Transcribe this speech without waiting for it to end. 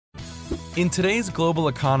In today's global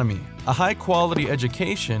economy, a high-quality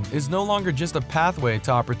education is no longer just a pathway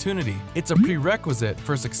to opportunity, it's a prerequisite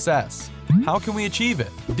for success. How can we achieve it?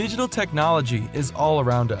 Digital technology is all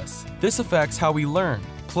around us. This affects how we learn,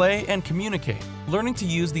 play, and communicate. Learning to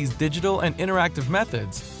use these digital and interactive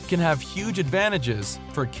methods can have huge advantages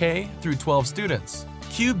for K through 12 students.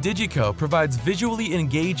 CubeDigiCo provides visually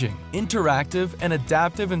engaging, interactive, and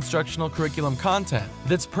adaptive instructional curriculum content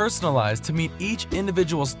that's personalized to meet each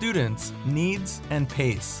individual student's needs and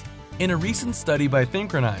pace. In a recent study by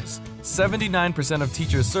Thinkronize, 79% of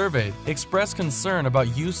teachers surveyed expressed concern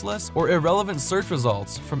about useless or irrelevant search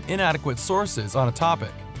results from inadequate sources on a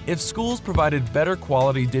topic. If schools provided better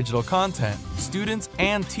quality digital content, students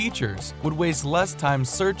and teachers would waste less time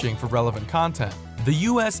searching for relevant content. The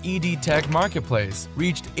US EdTech marketplace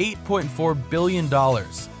reached $8.4 billion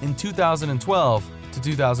in 2012 to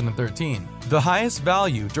 2013, the highest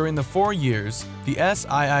value during the 4 years the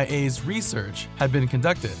SIIA's research had been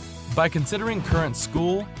conducted. By considering current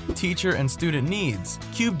school, teacher, and student needs,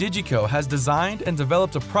 CubeDigiCo has designed and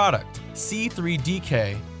developed a product,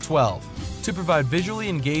 C3DK-12, to provide visually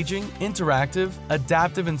engaging, interactive,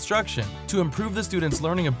 adaptive instruction to improve the student's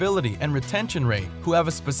learning ability and retention rate who have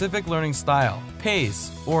a specific learning style, pace,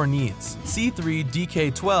 or needs.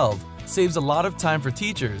 C3DK-12 saves a lot of time for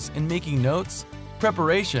teachers in making notes,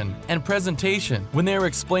 preparation, and presentation when they are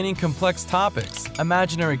explaining complex topics,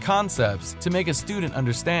 imaginary concepts to make a student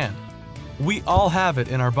understand. We all have it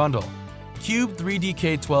in our bundle. Cube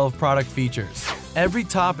 3DK12 product features. Every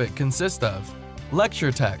topic consists of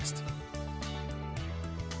lecture text,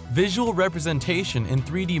 visual representation in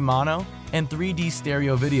 3D mono and 3D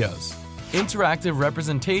stereo videos, interactive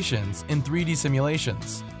representations in 3D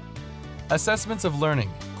simulations, assessments of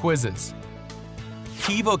learning, quizzes,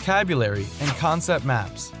 key vocabulary and concept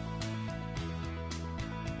maps.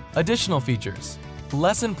 Additional features: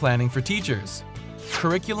 lesson planning for teachers,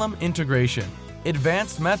 curriculum integration,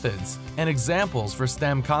 advanced methods and examples for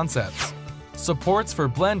STEM concepts, supports for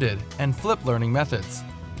blended and flipped learning methods.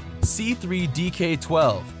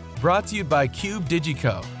 C3DK12, brought to you by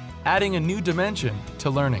CubeDigiCo, adding a new dimension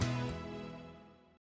to learning.